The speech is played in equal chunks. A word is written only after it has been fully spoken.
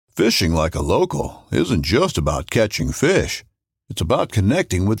Fishing like a local isn't just about catching fish. It's about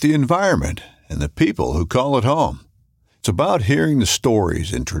connecting with the environment and the people who call it home. It's about hearing the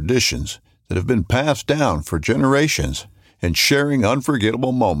stories and traditions that have been passed down for generations and sharing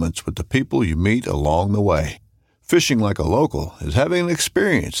unforgettable moments with the people you meet along the way. Fishing like a local is having an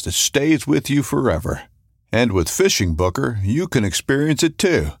experience that stays with you forever. And with Fishing Booker, you can experience it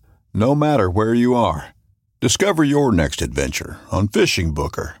too, no matter where you are. Discover your next adventure on Fishing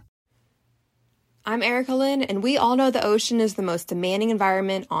Booker. I'm Erica Lynn, and we all know the ocean is the most demanding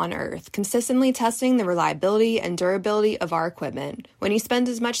environment on Earth, consistently testing the reliability and durability of our equipment. When you spend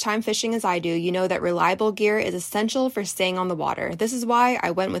as much time fishing as I do, you know that reliable gear is essential for staying on the water. This is why I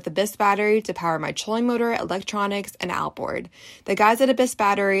went with the Abyss battery to power my trolling motor, electronics, and outboard. The guys at Abyss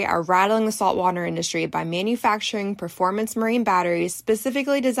Battery are rattling the saltwater industry by manufacturing performance marine batteries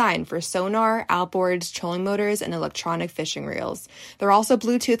specifically designed for sonar, outboards, trolling motors, and electronic fishing reels. They're also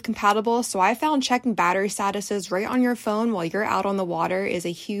Bluetooth compatible, so I found checking battery statuses right on your phone while you're out on the water is a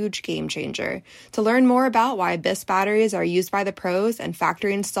huge game changer. To learn more about why Abyss batteries are used by the pros and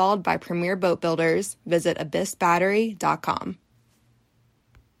factory installed by premier boat builders, visit abyssbattery.com.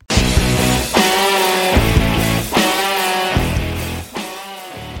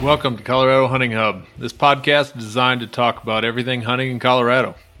 Welcome to Colorado Hunting Hub. This podcast is designed to talk about everything hunting in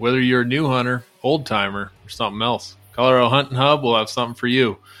Colorado. Whether you're a new hunter, old timer, or something else, Colorado Hunting Hub will have something for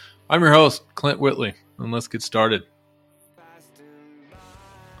you. I'm your host, Clint Whitley, and let's get started.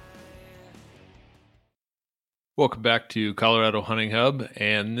 Welcome back to Colorado Hunting Hub,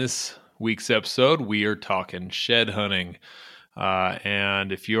 and this week's episode, we are talking shed hunting.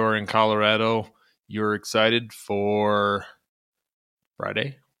 And if you're in Colorado, you're excited for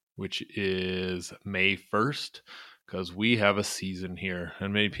Friday, which is May 1st, because we have a season here,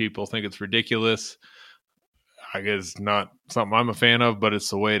 and many people think it's ridiculous. I guess not something I'm a fan of, but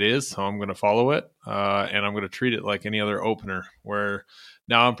it's the way it is, so I'm going to follow it, and I'm going to treat it like any other opener, where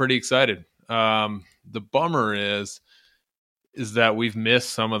now I'm pretty excited. The bummer is that we've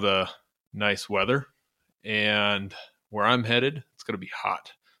missed some of the nice weather, and where I'm headed, it's going to be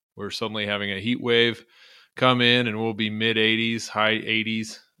hot. We're suddenly having a heat wave come in, and we'll be mid-80s, high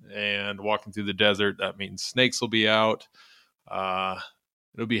 80s, and walking through the desert, that means snakes will be out.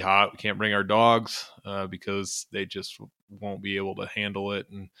 It'll be hot. We can't bring our dogs because they just won't be able to handle it.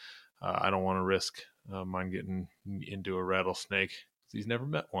 And I don't want to risk mine getting into a rattlesnake because he's never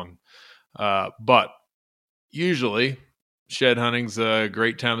met one. But usually shed hunting's a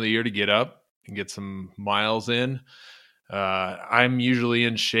great time of the year to get up and get some miles in. I'm usually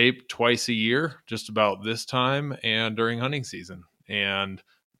in shape twice a year, just about this time and during hunting season and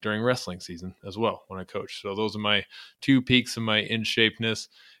during wrestling season as well when I coach. So those are my two peaks of my in shapeness.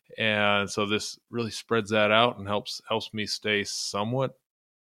 And so this really spreads that out and helps me stay somewhat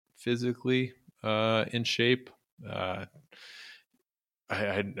physically in shape. I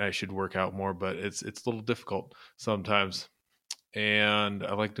should work out more, but it's a little difficult sometimes. And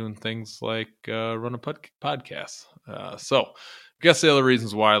I like doing things like run a podcast. So I guess the other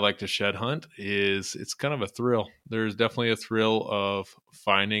reasons why I like to shed hunt is it's kind of a thrill. There's definitely a thrill of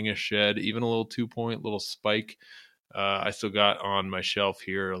finding a shed, even a little 2-point, little spike. I still got on my shelf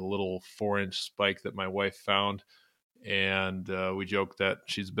here a little 4-inch spike that my wife found. And we joke that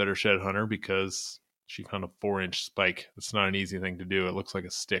she's a better shed hunter because she found a 4-inch spike. It's not an easy thing to do. It looks like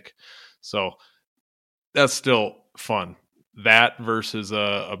a stick. So that's still fun. That versus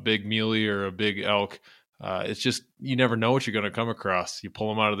a big muley or a big elk. It's just, you never know what you're going to come across. You pull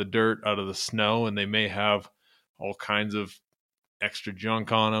them out of the dirt, out of the snow, and they may have all kinds of extra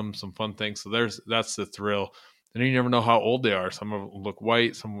junk on them, some fun things. So that's the thrill. And you never know how old they are. Some of them look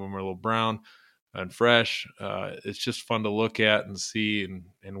white, some of them are a little brown and fresh. It's just fun to look at and see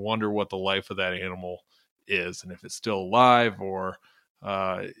and wonder what the life of that animal is, and if it's still alive, or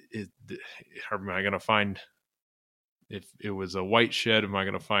am I going to find, if it was a white shed, am I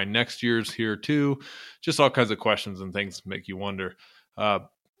going to find next year's here too? Just all kinds of questions and things make you wonder. But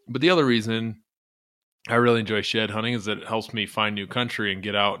the other reason I really enjoy shed hunting is that it helps me find new country and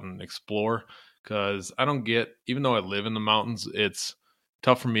get out and explore, because even though I live in the mountains, it's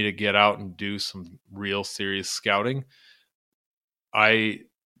tough for me to get out and do some real serious scouting. I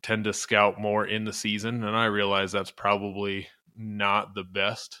tend to scout more in the season, and I realize that's probably not the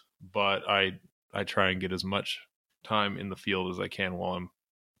best, but I try and get as much time in the field as I can while I'm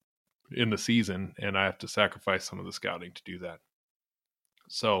in the season, and I have to sacrifice some of the scouting to do that.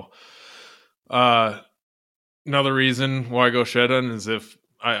 So another reason why I go shed hunting is if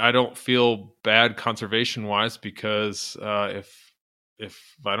I don't feel bad conservation wise, because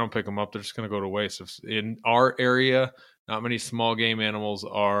if I don't pick them up, they're just going to go to waste. In our area, Not many small game animals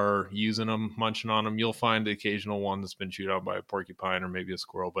are using them, munching on them. You'll find the occasional one that's been chewed out by a porcupine or maybe a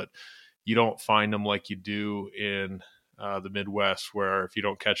squirrel, but you don't find them like you do in the Midwest, where if you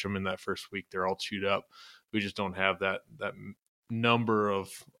don't catch them in that first week, they're all chewed up. We just don't have that number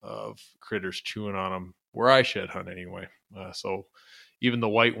of critters chewing on them where I shed hunt anyway. So even the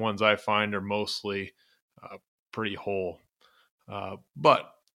white ones I find are mostly pretty whole.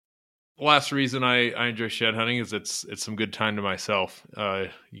 But the last reason I enjoy shed hunting is it's some good time to myself.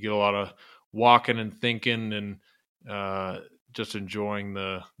 You get a lot of walking and thinking and just enjoying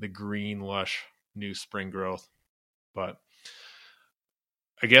the green, lush, new spring growth. But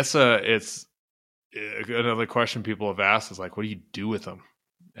I guess it's another question people have asked is like, what do you do with them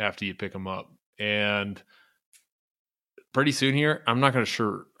after you pick them up? And pretty soon here, I'm not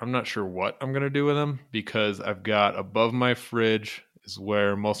sure what I'm going to do with them, because I've got above my fridge is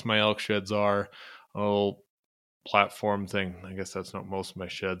where most of my elk sheds are, a little platform thing. I guess that's not most of my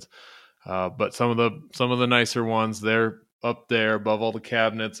sheds. But some of the nicer ones, they're up there above all the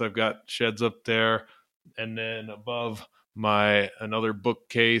cabinets. I've got sheds up there. And then above another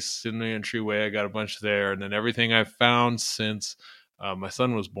bookcase in the entryway, I got a bunch there. And then everything I've found since my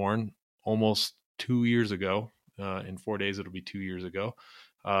son was born almost 2 years ago. In 4 days, it'll be 2 years ago.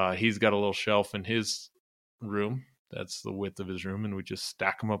 He's got a little shelf in his room. That's the width of his room, and we just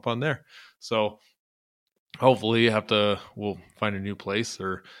stack them up on there. So hopefully we'll find a new place,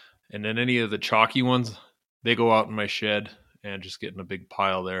 and then any of the chalky ones, they go out in my shed and just get in a big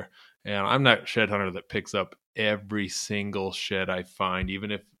pile there. And I'm not a shed hunter that picks up every single shed I find,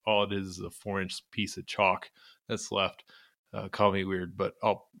 even if all it is a 4-inch piece of chalk that's left. Call me weird, but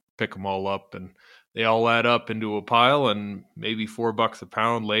I'll pick them all up, and they all add up into a pile, and maybe $4 a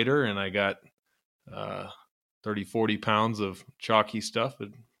pound later, and I got 30, 40 pounds of chalky stuff. It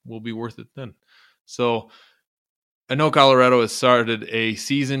will be worth it then. So I know Colorado has started a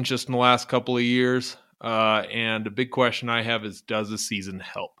season just in the last couple of years. And a big question I have is, does the season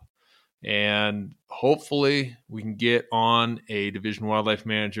help? And hopefully we can get on a division wildlife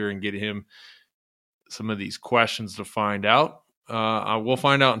manager and get him some of these questions to find out. We'll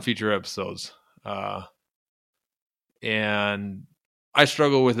find out in future episodes. And I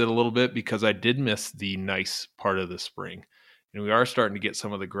struggle with it a little bit because I did miss the nice part of the spring. And we are starting to get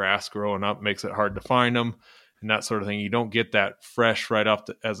some of the grass growing up, makes it hard to find them and that sort of thing. You don't get that fresh right off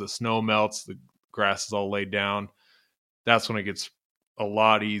as the snow melts, the grass is all laid down. That's when it gets a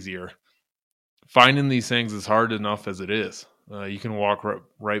lot easier. Finding these things is hard enough as it is. You can walk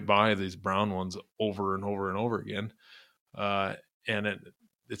right by these brown ones over and over and over again. And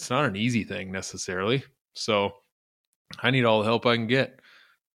it's not an easy thing necessarily. So I need all the help I can get.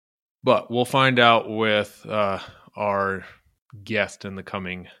 But we'll find out with our guest in the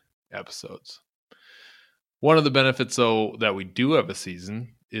coming episodes. One of the benefits, though, that we do have a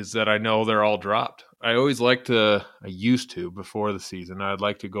season is that I know they're all dropped. I used to before the season, I'd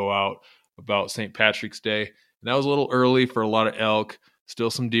like to go out about St. Patrick's Day. And that was a little early for a lot of elk,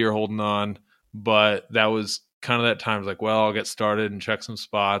 still some deer holding on. But that was kind of that time. I was like, well, I'll get started and check some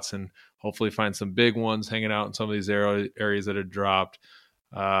spots and hopefully find some big ones hanging out in some of these areas that had dropped.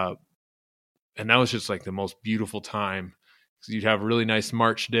 And that was just like the most beautiful time. You'd have really nice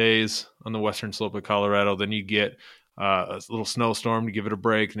March days on the western slope of Colorado. Then you get a little snowstorm to give it a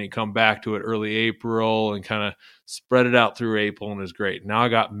break, and you come back to it early April and kind of spread it out through April, and it was great. Now I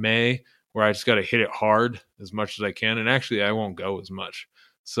got May, where I just got to hit it hard as much as I can, and actually I won't go as much.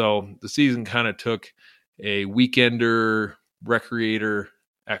 So the season kind of took a weekender, recreator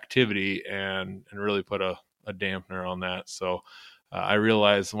activity and really put a dampener on that. So I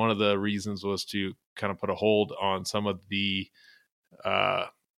realized one of the reasons was to kind of put a hold on some of the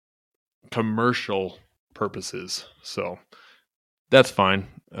commercial purposes. So that's fine.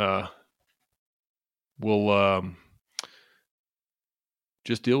 We'll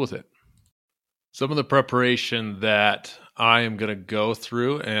just deal with it. Some of the preparation that I am going to go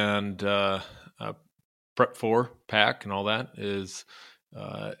through and prep for, pack and all that is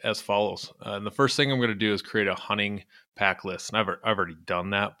as follows. And the first thing I'm going to do is create a hunting pack list. And I've already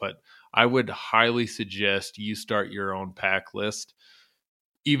done that, but I would highly suggest you start your own pack list.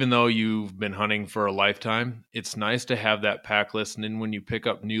 Even though you've been hunting for a lifetime, it's nice to have that pack list. And then when you pick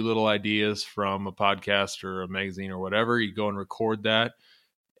up new little ideas from a podcast or a magazine or whatever, you go and record that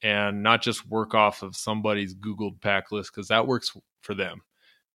and not just work off of somebody's Googled pack list, because that works for them.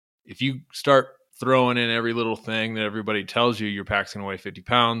 If you start throwing in every little thing that everybody tells you, your pack's going to weigh 50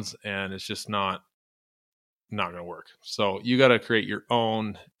 pounds, and it's just not going to work. So you got to create your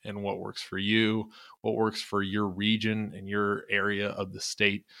own and what works for you, what works for your region and your area of the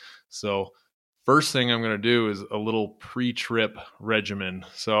state. So First thing I'm going to do is a little pre-trip regimen.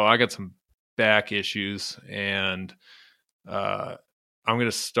 So I got some back issues, and I'm going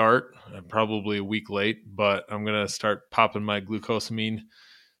to start, I'm probably a week late, but I'm going to start popping my glucosamine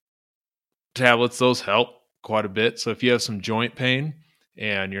tablets. Those help quite a bit. So if you have some joint pain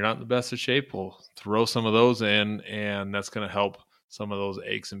and you're not in the best of shape, we'll throw some of those in, and that's going to help some of those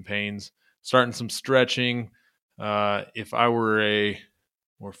aches and pains. Starting some stretching. If I were a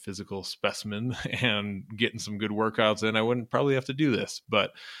more physical specimen and getting some good workouts in, I wouldn't probably have to do this,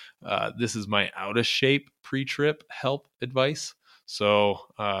 but this is my out of shape pre-trip help advice. So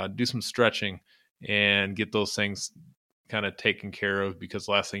do some stretching and get those things kind of taken care of, because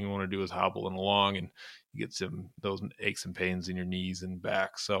the last thing you want to do is hobbling along and you get those aches and pains in your knees and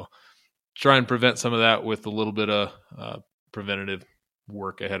back. So try and prevent some of that with a little bit of preventative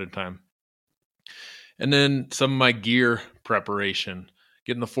work ahead of time. And then some of my gear preparation.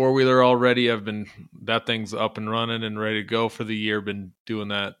 Getting the four-wheeler all ready. That thing's up and running and ready to go for the year. Been doing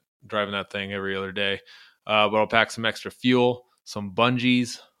that, driving that thing every other day. But I'll pack some extra fuel, some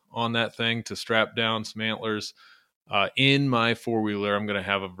bungees on that thing to strap down, some antlers. In my four-wheeler, I'm going to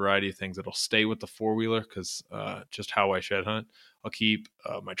have a variety of things that'll stay with the four-wheeler, because just how I shed hunt. I'll keep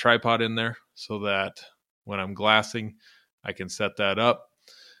my tripod in there so that when I'm glassing, I can set that up.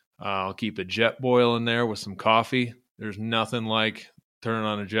 I'll keep a Jetboil in there with some coffee. There's nothing like turning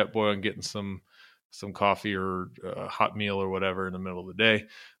on a Jetboil and getting some coffee or a hot meal or whatever in the middle of the day.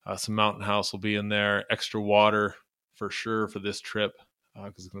 Some Mountain House will be in there. Extra water for sure for this trip,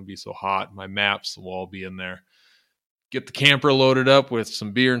 because it's going to be so hot. My maps will all be in there. Get the camper loaded up with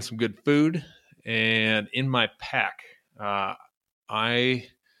some beer and some good food. And in my pack, I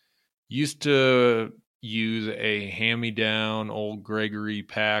used to use a hand-me-down old Gregory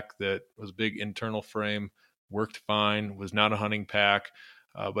pack that was big internal frame, worked fine, was not a hunting pack,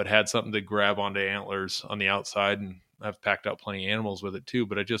 but had something to grab onto antlers on the outside. And I've packed out plenty of animals with it too,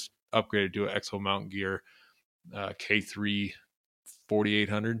 but I just upgraded to an Exo Mountain Gear K3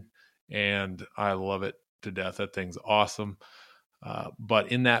 4800, and I love it to death. That thing's awesome.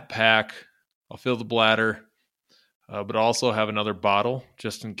 But in that pack, I'll fill the bladder, but also have another bottle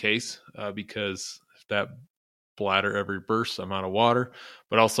just in case, because if that bladder ever bursts, I'm out of water.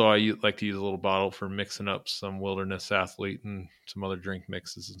 But also I like to use a little bottle for mixing up some Wilderness Athlete and some other drink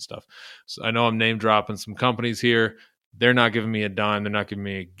mixes and stuff. So I know I'm name dropping some companies here. They're not giving me a dime. They're not giving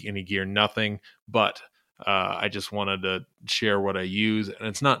me any gear, nothing. But I just wanted to share what I use, and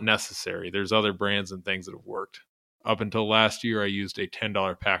it's not necessary. There's other brands and things that have worked. Up until last year, I used a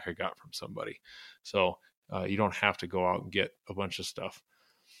 $10 pack I got from somebody. So you don't have to go out and get a bunch of stuff.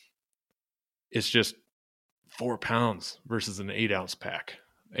 It's just 4 pounds versus an 8-ounce pack,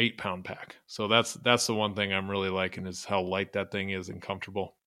 8-pound pack. So that's the one thing I'm really liking, is how light that thing is and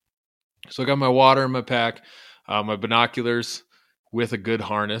comfortable. So I got my water in my pack, my binoculars with a good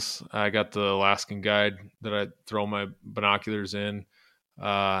harness. I got the Alaskan Guide that I throw my binoculars in.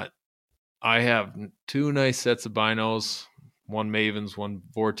 I have 2 nice sets of binos, one Mavens, one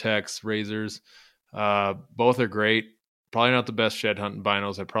Vortex Razors. Both are great. Probably not the best shed hunting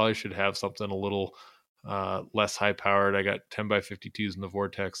binos. I probably should have something a little less high powered. I got 10x52s in the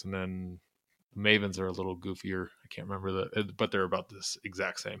Vortex, and then the Mavens are a little goofier. I can't remember but they're about this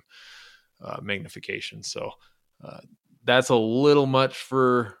exact same magnification. So that's a little much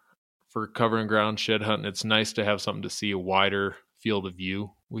for covering ground shed hunting. It's nice to have something to see a wider field of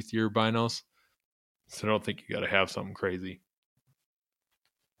view with your binos. So I don't think you got to have something crazy.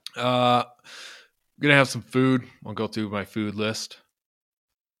 I'm going to have some food. I'll go through my food list.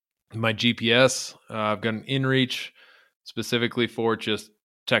 My GPS, I've got an inReach specifically for just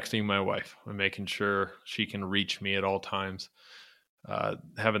texting my wife and making sure she can reach me at all times.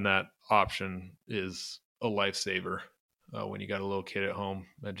 Having that option is a lifesaver when you got a little kid at home.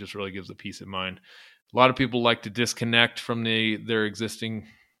 That just really gives a peace of mind. A lot of people like to disconnect from their existing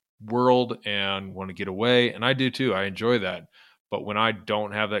world and want to get away, and I do too. I enjoy that. But when I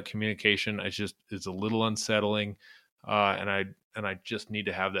don't have that communication, it's a little unsettling, and I just need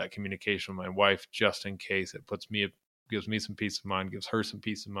to have that communication with my wife just in case. It gives me some peace of mind, gives her some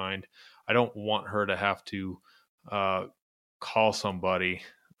peace of mind. I don't want her to have to call somebody,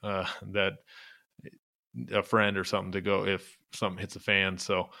 that a friend or something, to go if something hits a fan.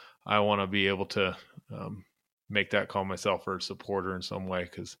 So I want to be able to make that call myself or support her in some way,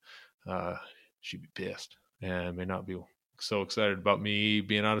 because she'd be pissed and may not be so excited about me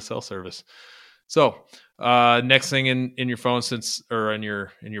being out of cell service. So next thing in your phone, or in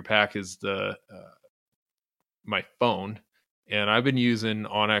your pack, is my phone. And I've been using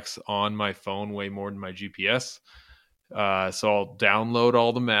onX on my phone way more than my GPS. So I'll download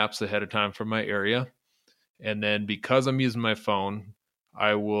all the maps ahead of time from my area. And then because I'm using my phone,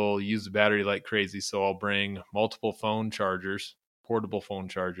 I will use the battery like crazy. So I'll bring multiple phone chargers, portable phone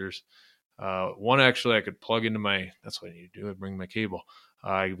chargers. One actually I could plug into that's what I need to do. I bring my cable.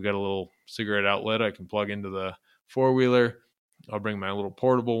 I've got a little cigarette outlet I can plug into the four-wheeler. I'll bring my little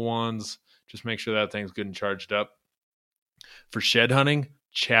portable ones. Just make sure that thing's good and charged up. For shed hunting,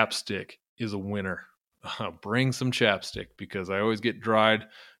 chapstick is a winner. Bring some chapstick because I always get dried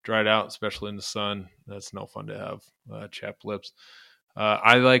out, especially in the sun. That's no fun to have chapped lips.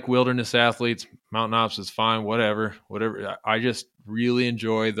 I like Wilderness Athletes. Mountain Ops is fine. Whatever. I just really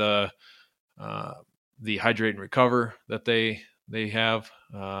enjoy the Hydrate and Recover that they have.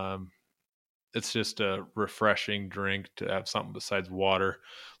 It's just a refreshing drink to have something besides water,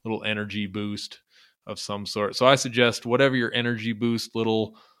 little energy boost of some sort. So I suggest whatever your energy boost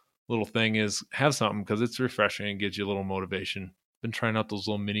little thing is, have something because it's refreshing and gives you a little motivation. Been trying out those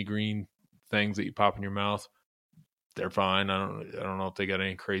little mini green things that you pop in your mouth. They're fine. I don't know if they got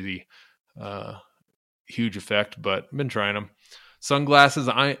any crazy huge effect, but I've been trying them. Sunglasses.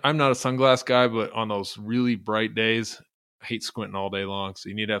 I'm not a sunglass guy, but on those really bright days, I hate squinting all day long. So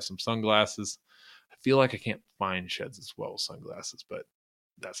you need to have some sunglasses. I feel like I can't find sheds as well as sunglasses, but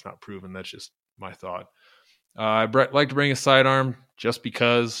that's not proven. That's just my thought. I like to bring a sidearm just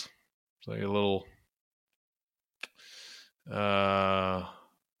because it's like a little,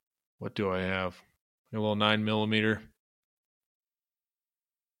 what do I have? A little 9mm.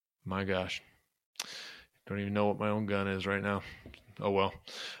 My gosh. Don't even know what my own gun is right now. Oh, well.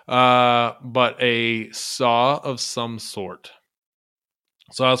 But a saw of some sort.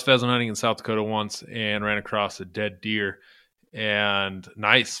 So I was pheasant hunting in South Dakota once and ran across a dead deer. And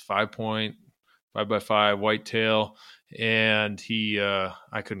nice 5-point, 5x5 whitetail. And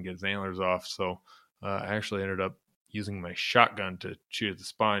I couldn't get his antlers off. So I actually ended up using my shotgun to shoot at the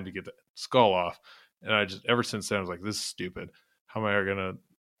spine to get the skull off. And I just, ever since then, I was like, this is stupid. How am I going to,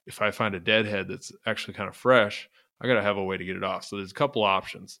 if I find a dead head that's actually kind of fresh, I got to have a way to get it off. So there's a couple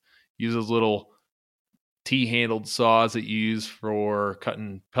options. Use those little T-handled saws that you use for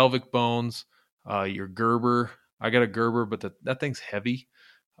cutting pelvic bones, your Gerber. I got a Gerber, but that thing's heavy.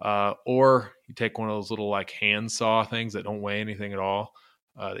 Or you take one of those little like hand saw things that don't weigh anything at all,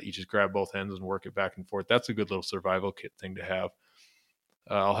 that you just grab both ends and work it back and forth. That's a good little survival kit thing to have.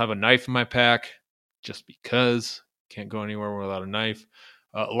 I'll have a knife in my pack just because can't go anywhere without a knife.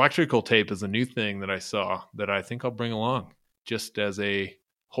 Electrical tape is a new thing that I saw that I think I'll bring along just as a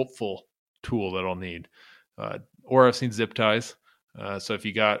hopeful tool that I'll need. Or I've seen zip ties. So if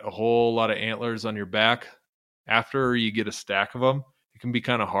you got a whole lot of antlers on your back, after you get a stack of them, it can be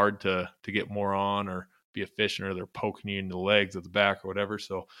kind of hard to get more on or be efficient, or they're poking you in the legs at the back or whatever.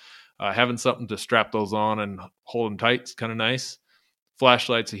 So having something to strap those on and hold them tight is kind of nice.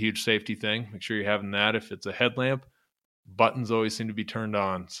 Flashlight's a huge safety thing. Make sure you're having that. If it's a headlamp, buttons always seem to be turned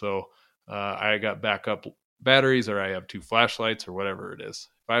on. So I got backup batteries, or I have 2 flashlights or whatever it is.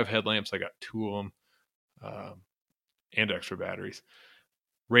 If I have headlamps, I got 2 of them and extra batteries.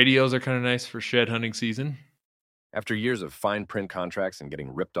 Radios are kind of nice for shed hunting season. After years of fine print contracts and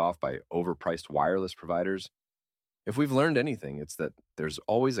getting ripped off by overpriced wireless providers, if we've learned anything, it's that there's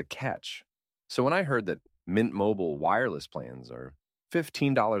always a catch. So when I heard that Mint Mobile wireless plans are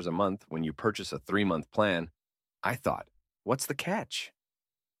 $15 a month when you purchase a 3-month plan, I thought, what's the catch?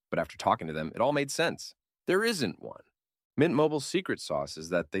 But after talking to them, it all made sense. There isn't one. Mint Mobile's secret sauce is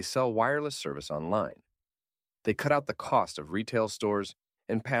that they sell wireless service online. They cut out the cost of retail stores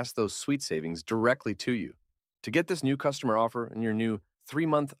and pass those sweet savings directly to you. To get this new customer offer and your new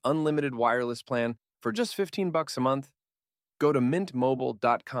 3-month unlimited wireless plan for just $15 a month, go to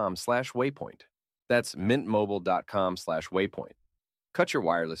mintmobile.com/waypoint. That's mintmobile.com/waypoint. Cut your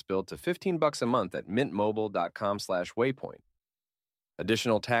wireless bill to $15 a month at mintmobile.com/waypoint.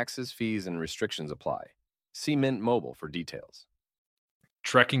 Additional taxes, fees, and restrictions apply. See Mint Mobile for details.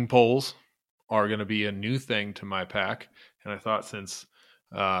 Trekking poles are going to be a new thing to my pack. And I thought since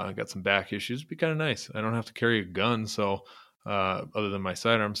I got some back issues, it'd be kind of nice. I don't have to carry a gun, so other than my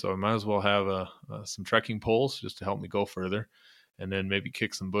sidearm, so I might as well have some trekking poles just to help me go further. And then maybe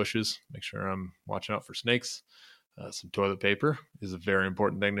kick some bushes, make sure I'm watching out for snakes. Some toilet paper is a very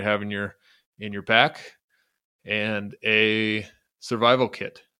important thing to have in your pack. And a survival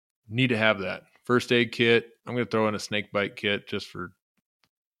kit. Need to have that. First aid kit. I'm going to throw in a snake bite kit just in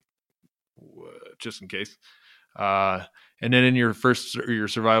case. And then in your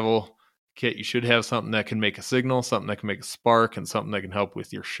survival kit, you should have something that can make a signal, something that can make a spark, and something that can help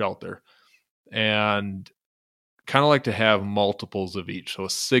with your shelter. And kind of like to have multiples of each. So a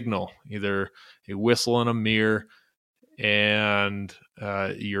signal, either a whistle and a mirror, and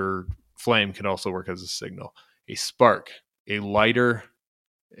your flame can also work as a signal. A spark, a lighter,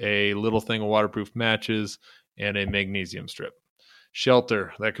 a little thing of waterproof matches, and a magnesium strip.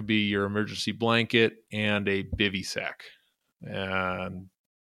 Shelter, that could be your emergency blanket and a bivy sack.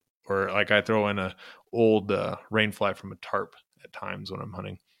 Or like I throw in a old rain fly from a tarp at times when I'm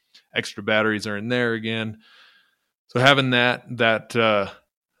hunting. Extra batteries are in there again. So having that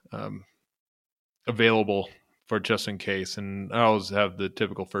available for just in case. And I always have the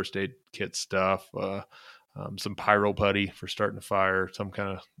typical first aid kit stuff, some pyro putty for starting a fire, some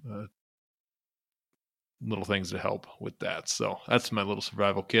kind of little things to help with that. So that's my little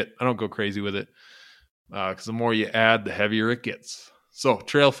survival kit. I don't go crazy with it because the more you add, the heavier it gets. So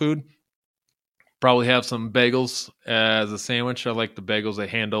trail food, probably have some bagels as a sandwich. I like the bagels. They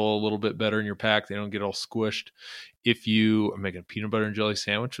handle a little bit better in your pack. They don't get all squished. If you are making a peanut butter and jelly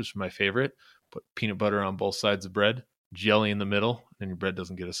sandwich, which is my favorite, put peanut butter on both sides of bread, jelly in the middle, and your bread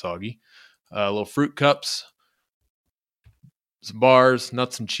doesn't get as soggy. Little fruit cups, some bars,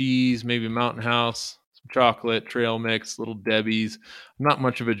 nuts and cheese, maybe Mountain House, some chocolate, trail mix, Little Debbie's. I'm not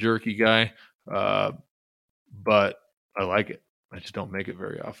much of a jerky guy, but I like it. I just don't make it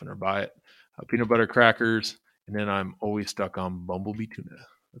very often or buy it. Peanut butter crackers, and then I'm always stuck on bumblebee tuna.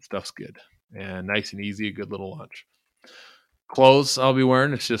 That stuff's good and nice and easy, a good little lunch. Clothes I'll be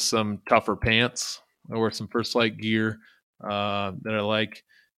wearing, it's just some tougher pants. I wear some First Light gear that I like.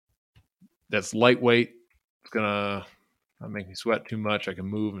 That's lightweight. It's going to not make me sweat too much. I can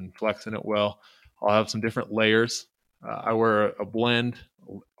move and flex in it well. I'll have some different layers. I wear a blend.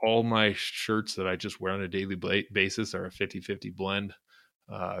 All my shirts that I just wear on a daily basis are a 50-50 blend.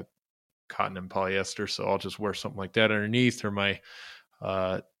 Cotton and polyester, so I'll just wear something like that underneath, or my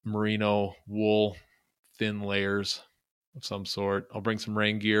merino wool thin layers of some sort. I'll bring some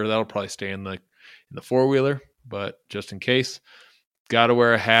rain gear. That'll probably stay in the four-wheeler, but just in case. Gotta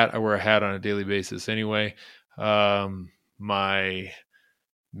wear a hat. I wear a hat on a daily basis anyway. My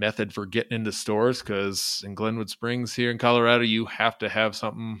method for getting into stores, because in Glenwood Springs here in Colorado, you have to have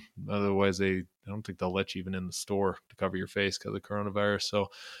something. Otherwise, I don't think they'll let you even in the store to cover your face because of coronavirus. So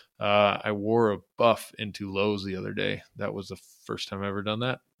I wore a buff into Lowe's the other day. That was the first time I've ever done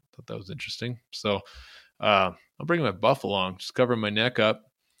that. Thought that was interesting. So I'll bring my buff along, just cover my neck up.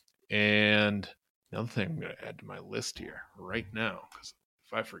 And another thing I'm going to add to my list here right now, because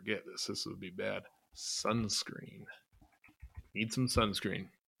if I forget this would be bad. Sunscreen. Need some sunscreen,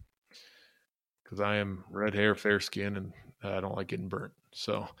 because I am red hair, fair skin, and I don't like getting burnt.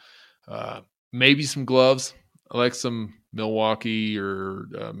 So maybe some gloves. I like some Milwaukee or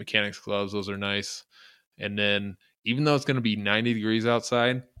mechanics gloves. Those are nice. And then even though it's going to be 90 degrees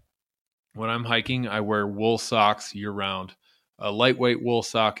outside, when I'm hiking, I wear wool socks year round. A lightweight wool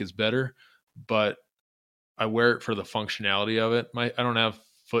sock is better, but I wear it for the functionality of it. I don't have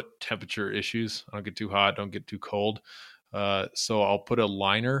foot temperature issues. I don't get too hot, don't get too cold. So I'll put a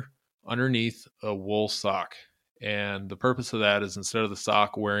liner underneath a wool sock. And the purpose of that is, instead of the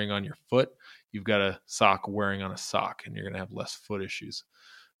sock wearing on your foot, you've got a sock wearing on a sock, and you're going to have less foot issues.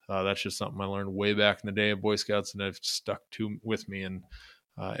 That's just something I learned way back in the day of Boy Scouts, and I've stuck with me. And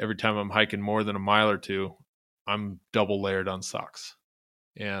every time I'm hiking more than a mile or two, I'm double layered on socks,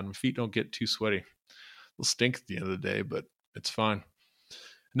 and my feet don't get too sweaty. They'll stink at the end of the day, but it's fine.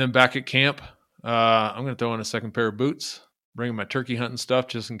 And then back at camp, I'm going to throw in a second pair of boots, bring my turkey hunting stuff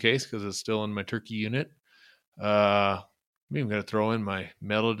just in case, because it's still in my turkey unit. I'm even going to throw in my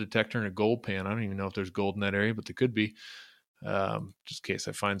metal detector and a gold pan. I don't even know if there's gold in that area, but there could be, just in case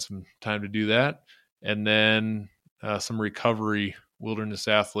I find some time to do that. And then some recovery wilderness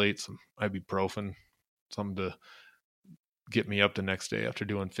athletes, some ibuprofen, something to get me up the next day after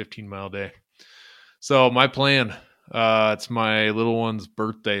doing 15-mile day. So my plan, it's my little one's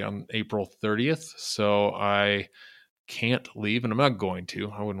birthday on April 30th. So I can't leave, and I'm not going to.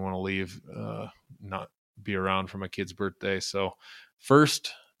 I wouldn't want to leave, not be around for my kid's birthday. So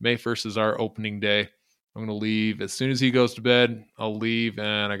May 1st is our opening day. I'm going to leave as soon as he goes to bed. I'll leave,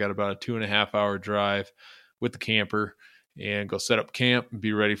 and I got about a 2.5 hour drive with the camper and go set up camp and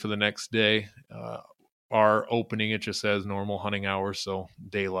be ready for the next day. Our opening, it just says normal hunting hours. So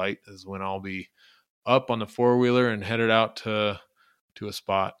daylight is when I'll be up on the four-wheeler and headed out to a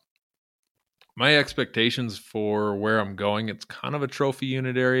spot. My expectations for where I'm going, it's kind of a trophy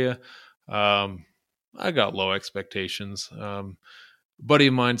unit area. I got low expectations. A buddy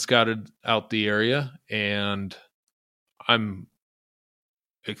of mine scouted out the area, and I'm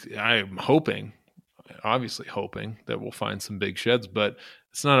obviously hoping that we'll find some big sheds, but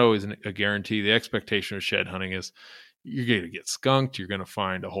it's not always a guarantee. The expectation of shed hunting is you're going to get skunked. You're going to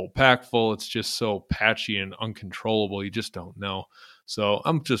find a whole pack full. It's just so patchy and uncontrollable. You just don't know. So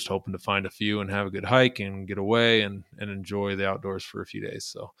I'm just hoping to find a few and have a good hike and get away and enjoy the outdoors for a few days.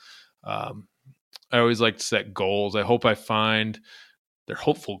 So I always like to set goals. I hope I find they're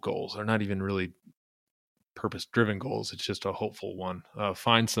hopeful goals. They're not even really purpose-driven goals. It's just a hopeful one.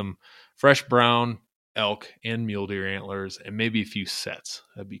 Find some fresh brown elk and mule deer antlers and maybe a few sets.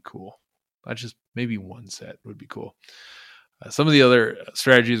 That'd be cool. Just maybe one set would be cool. Some of the other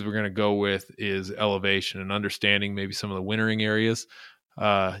strategies we're going to go with is elevation and understanding maybe some of the wintering areas.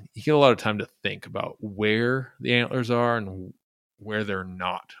 You get a lot of time to think about where the antlers are and where they're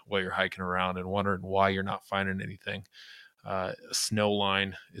not while you're hiking around and wondering why you're not finding anything. A snow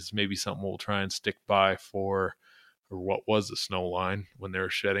line is maybe something we'll try and stick by for, or what was a snow line when they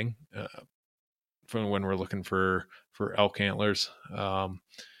were shedding, from when we're looking for elk antlers.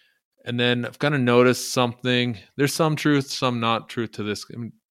 And then I've kind of noticed something. There's some truth, some not truth to this. I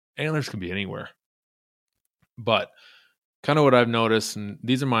mean, antlers can be anywhere. But kind of what I've noticed, and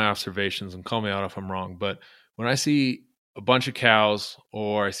these are my observations, and call me out if I'm wrong, but when I see a bunch of cows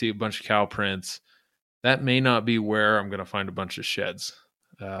or I see a bunch of cow prints, that may not be where I'm going to find a bunch of sheds,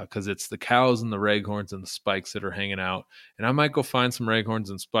 because it's the cows and the raghorns and the spikes that are hanging out. And I might go find some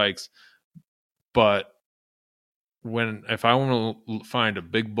raghorns and spikes, but if I want to find a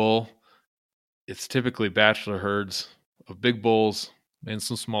big bull, it's typically bachelor herds of big bulls and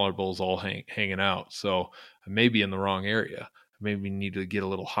some smaller bulls all hanging out. So I may be in the wrong area. I maybe need to get a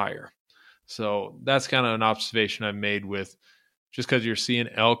little higher. So that's kind of an observation I've made with, just because you're seeing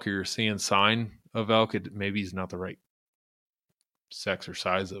elk or you're seeing sign of elk, it maybe is not the right sex or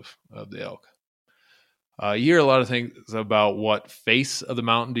size of the elk. You hear a lot of things about what face of the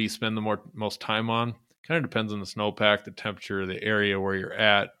mountain do you spend the most time on. Kind of depends on the snowpack, the temperature, the area where you're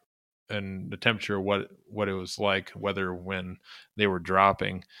at, and the temperature, what it was like, whether when they were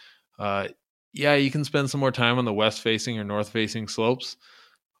dropping. Yeah, you can spend some more time on the west facing or north facing slopes.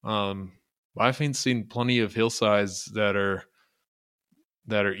 I've seen plenty of hillsides that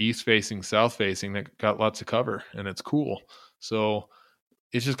are east facing, south facing, that got lots of cover, and it's cool. So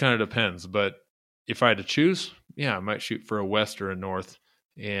it just kind of depends. But if I had to choose, yeah, I might shoot for a west or a north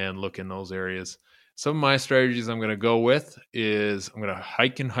and look in those areas. Some of my strategies I'm going to go with is I'm going to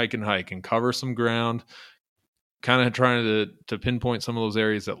hike and cover some ground, kind of trying to pinpoint some of those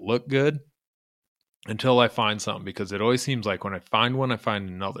areas that look good until I find something, because it always seems like when I find one, I find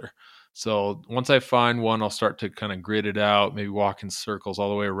another. So once I find one, I'll start to kind of grid it out, maybe walk in circles all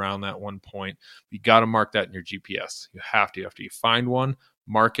the way around that one point. You got to mark that in your GPS. You have to. After you find one,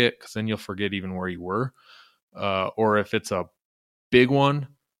 mark it, because then you'll forget even where you were. Or if it's a big one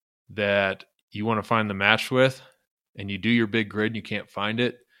that you want to find the match with and you do your big grid and you can't find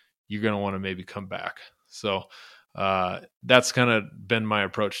it, you're going to want to maybe come back. So that's kind of been my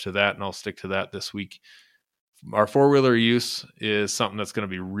approach to that, and I'll stick to that this week. Our four-wheeler use is something that's going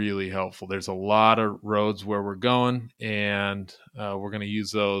to be really helpful. There's a lot of roads where we're going, and we're going to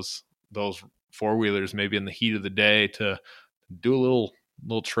use those four-wheelers maybe in the heat of the day to do a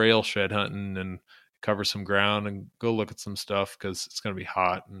little trail shed hunting and cover some ground and go look at some stuff, because it's going to be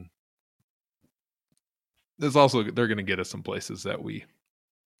hot. And there's also, they're going to get us some places that we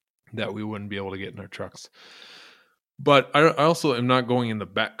wouldn't be able to get in our trucks. But I also am not going in the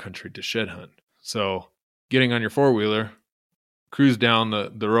backcountry to shed hunt. So getting on your four-wheeler, cruise down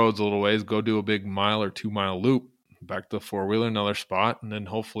the roads a little ways, go do a big 1 or 2 mile loop, back to the four-wheeler, another spot, and then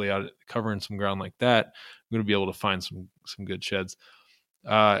hopefully out covering some ground like that, I'm going to be able to find some good sheds.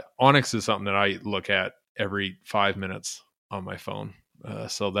 onX is something that I look at every 5 minutes on my phone.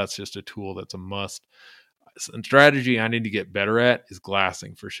 So that's just a tool that's a must. A strategy I need to get better at is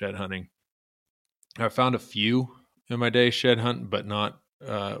glassing for shed hunting. I found a few in my day shed hunting, but not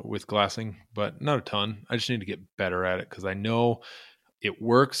with glassing, but not a ton. I just need to get better at it, because I know it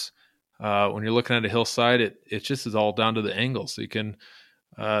works. When you're looking at a hillside, it just is all down to the angle. So you can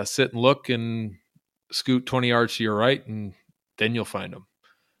sit and look and scoot 20 yards to your right, and then you'll find them.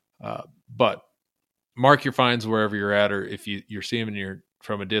 But mark your finds wherever you're at, or if you're seeing them and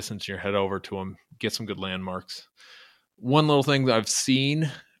from a distance, you head over to them, get some good landmarks. One little thing that I've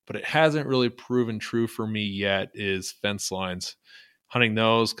seen, but it hasn't really proven true for me yet, is fence lines. Hunting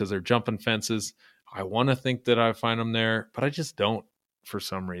those, because they're jumping fences. I want to think that I find them there, but I just don't for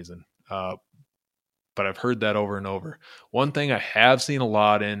some reason. But I've heard that over and over. One thing I have seen a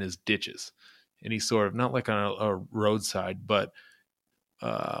lot in is ditches. Any sort of, not like on a roadside, but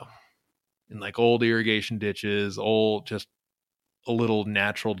in like old irrigation ditches, just a little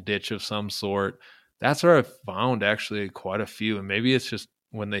natural ditch of some sort. That's where I've found actually quite a few. And maybe it's just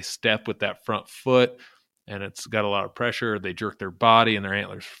when they step with that front foot, and it's got a lot of pressure. They jerk their body and their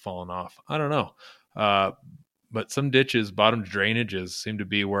antlers are falling off. I don't know. But some ditches, bottom drainages seem to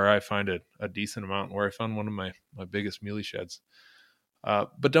be where I find a decent amount, where I found one of my biggest muley sheds.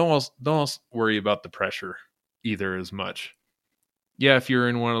 But don't worry about the pressure either as much. Yeah, if you're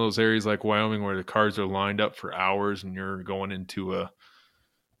in one of those areas like Wyoming where the cars are lined up for hours and you're going into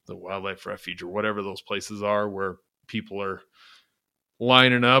the wildlife refuge or whatever those places are where people are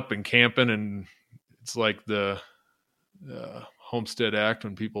lining up and camping, and it's like the Homestead Act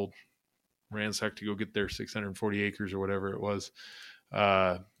when people ransack to go get their 640 acres or whatever it was.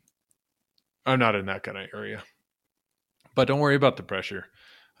 I'm not in that kind of area, but don't worry about the pressure.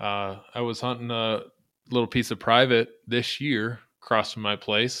 I was hunting a little piece of private this year across from my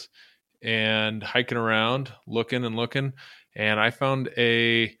place and hiking around, looking, and I found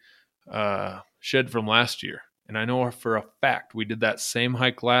a shed from last year. And I know for a fact we did that same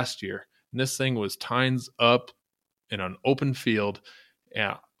hike last year, and this thing was tines up in an open field.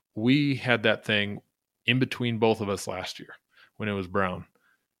 Yeah, we had that thing in between both of us last year when it was brown.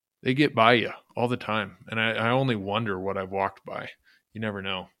 They get by you all the time, and I only wonder what I've walked by. You never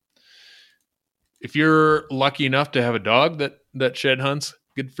know. If you're lucky enough to have a dog that shed hunts,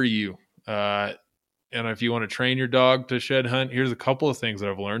 good for you. And if you want to train your dog to shed hunt, here's a couple of things that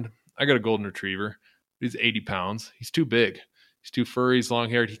I've learned. I got a golden retriever. He's 80 pounds. He's too big. He's too furry. He's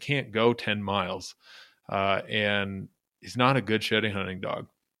long-haired. He can't go 10 miles. And he's not a good shedding hunting dog.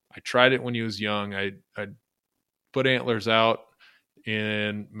 I tried it when he was young. I put antlers out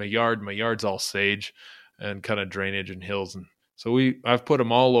in my yard. My yard's all sage and kind of drainage and hills. And so I've put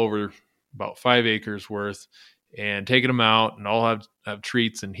them all over about 5 acres worth and taken them out, and I'll have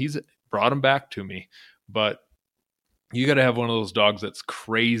treats, and he's brought them back to me. But you got to have one of those dogs that's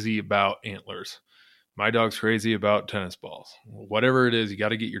crazy about antlers. My dog's crazy about tennis balls. Whatever it is, you got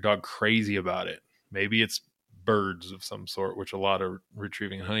to get your dog crazy about it. Maybe it's birds of some sort, which a lot of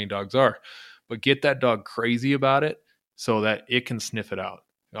retrieving and hunting dogs are. But get that dog crazy about it so that it can sniff it out.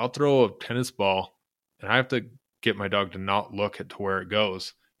 I'll throw a tennis ball, and I have to get my dog to not look to where it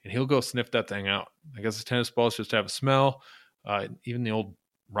goes, and he'll go sniff that thing out. I guess the tennis balls just have a smell. Even the old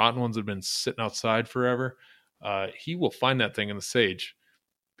rotten ones that have been sitting outside forever. He will find that thing in the sage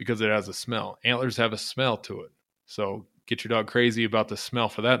because it has a smell. Antlers have a smell to it. So get your dog crazy about the smell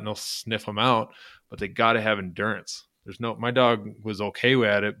for that, and they'll sniff them out. But they got to have endurance. My dog was okay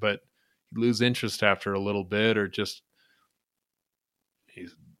at it, but he'd lose interest after a little bit, or just he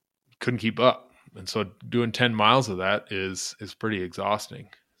couldn't keep up. And so doing 10 miles of that is pretty exhausting.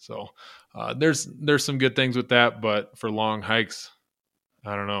 So there's some good things with that, but for long hikes,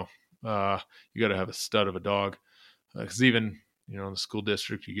 I don't know. You got to have a stud of a dog, because even in the school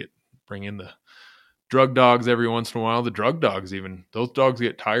district, bring in the drug dogs every once in a while. The drug dogs, even those dogs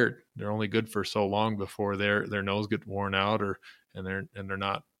get tired. They're only good for so long before their nose gets worn out, and they're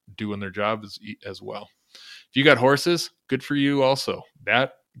not doing their job as well. If you got horses, good for you. Also,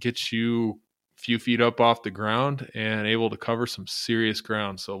 that gets you a few feet up off the ground and able to cover some serious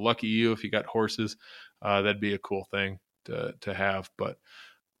ground. So lucky you if you got horses. That'd be a cool thing to have. But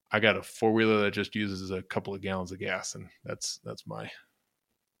I got a 4-wheeler that just uses a couple of gallons of gas, and that's my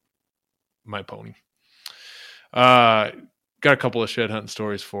pony. Got a couple of shed hunting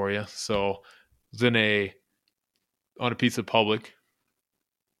stories for you. So I was on a piece of public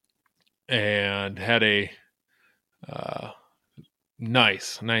and had a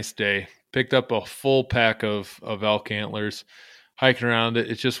nice day. Picked up a full pack of elk antlers, hiking around it.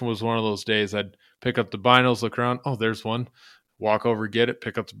 It just was one of those days I'd pick up the binos, look around. Oh, there's one. Walk over, get it,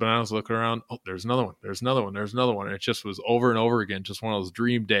 pick up the binos, look around. Oh, there's another one. There's another one. There's another one. And it just was over and over again. Just one of those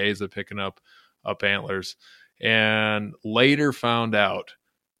dream days of picking up antlers. And later found out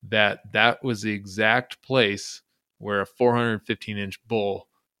that was the exact place where a 415-inch bull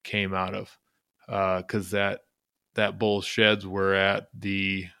came out of, because that bull's sheds were at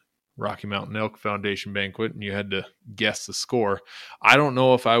the Rocky Mountain Elk Foundation banquet, and you had to guess the score. I don't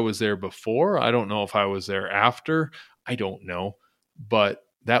know if I was there before. I don't know if I was there after. I don't know. But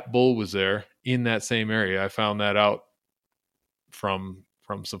that bull was there in that same area. I found that out from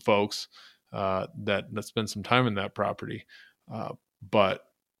some folks that spent some time in that property. But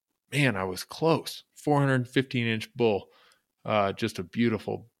man, I was close. 415-inch bull. Just a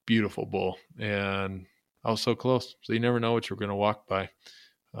beautiful, beautiful bull. And I was so close. So you never know what you're going to walk by.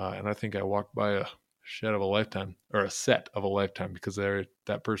 And I think I walked by a shed of a lifetime, or a set of a lifetime, because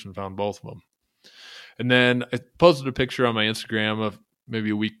that person found both of them. And then I posted a picture on my Instagram of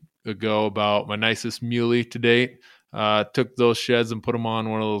maybe a week ago about my nicest muley to date. Took those sheds and put them on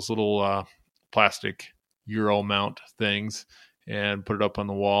one of those little plastic Euro mount things and put it up on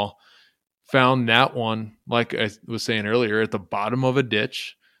the wall. found that one, like I was saying earlier, at the bottom of a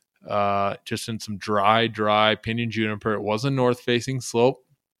ditch, just in some dry pinyon juniper. It was a north-facing slope,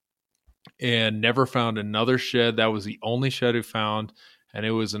 and never found another shed. That was the only shed we found, and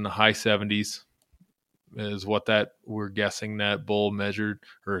it was in the high 70s is what that we're guessing that bull measured,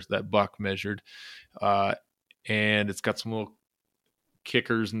 or that buck measured. And it's got some little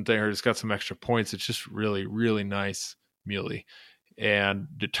kickers and things. It's got some extra points. It's just really, really nice muley, and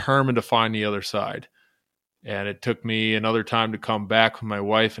determined to find the other side. And it took me another time to come back with my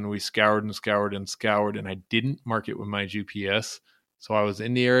wife, and we scoured, and I didn't mark it with my GPS. So I was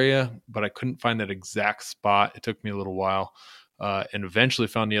in the area, but I couldn't find that exact spot. It took me a little while, and eventually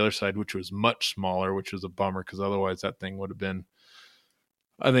found the other side, which was much smaller, which was a bummer, because otherwise that thing would have been,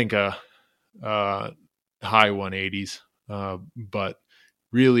 I think, high 180s. But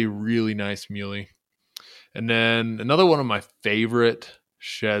really, really nice muley. And then another one of my favorite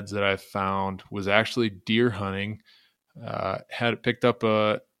sheds that I found was actually deer hunting. Had picked up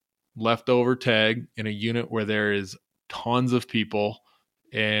a leftover tag in a unit where there is tons of people,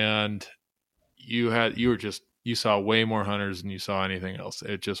 and you saw way more hunters than you saw anything else.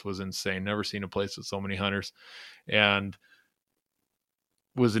 It just was insane. Never seen a place with so many hunters, and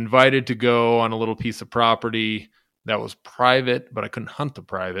was invited to go on a little piece of property that was private, but I couldn't hunt the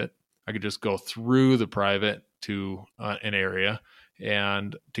private. I could just go through the private to an area,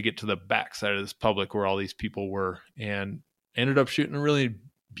 and to get to the backside of this public where all these people were, and ended up shooting a really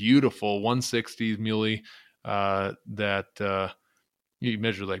beautiful 160s muley that you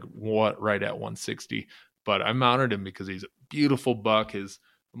measure like right at 160. But I mounted him because he's a beautiful buck. I'm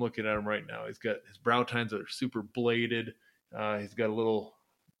looking at him right now. He's got his brow tines that are super bladed. He's got a little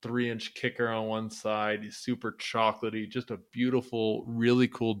 3-inch kicker on one side. He's super chocolatey, just a beautiful, really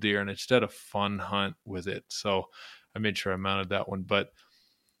cool deer. And I just had a fun hunt with it. So I made sure I mounted that one. But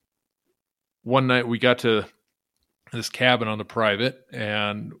one night we got to this cabin on the private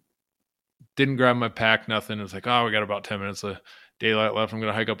and didn't grab my pack, nothing. It was like, oh, we got about 10 minutes of daylight left. I'm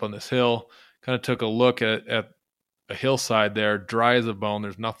going to hike up on this hill. Kind of took a look at a hillside there, dry as a bone.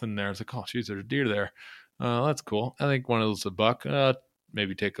 There's nothing there. It's like, oh, geez, there's a deer there. That's cool. I think one of those is a buck.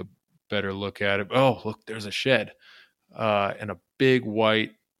 Maybe take a better look at it. Oh, look, there's a shed and a big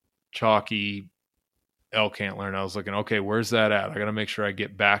white chalky elk antler. And I was looking, okay, where's that at? I got to make sure I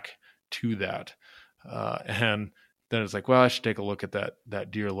get back to that. And then it's like, well, I should take a look at that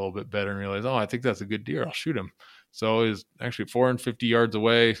deer a little bit better, and realize, oh, I think that's a good deer. I'll shoot him. So it was actually 450 yards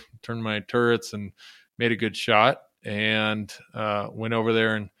away, turned my turrets and made a good shot, and went over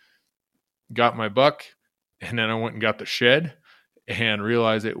there and got my buck. And then I went and got the shed and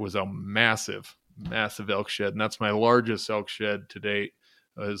realized it was a massive, massive elk shed. And that's my largest elk shed to date.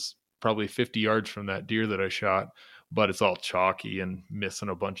 It was probably 50 yards from that deer that I shot, but it's all chalky and missing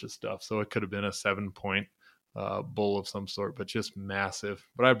a bunch of stuff. So it could have been a 7-point bull of some sort, but just massive.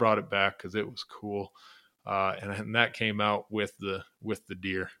 But I brought it back because it was cool. And that came out with the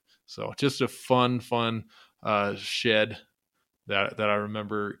deer. So just a fun shed that I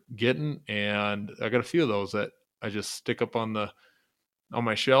remember getting. And I got a few of those that I just stick up on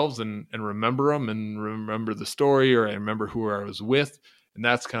my shelves and remember them and remember the story, or I remember who I was with. And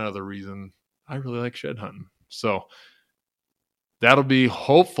that's kind of the reason I really like shed hunting. So that'll be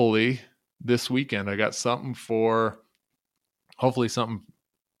hopefully this weekend. I got something something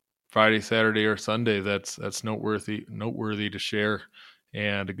Friday, Saturday, or Sunday that's noteworthy to share,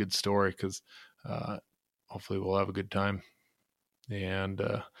 and a good story, because hopefully we'll have a good time. And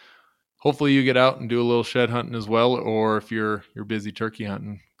hopefully you get out and do a little shed hunting as well, or if you're busy turkey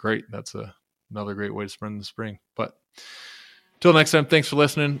hunting, great. That's another great way to spend the spring. But till next time, thanks for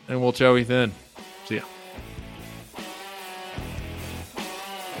listening, and we'll chat with you then. See ya.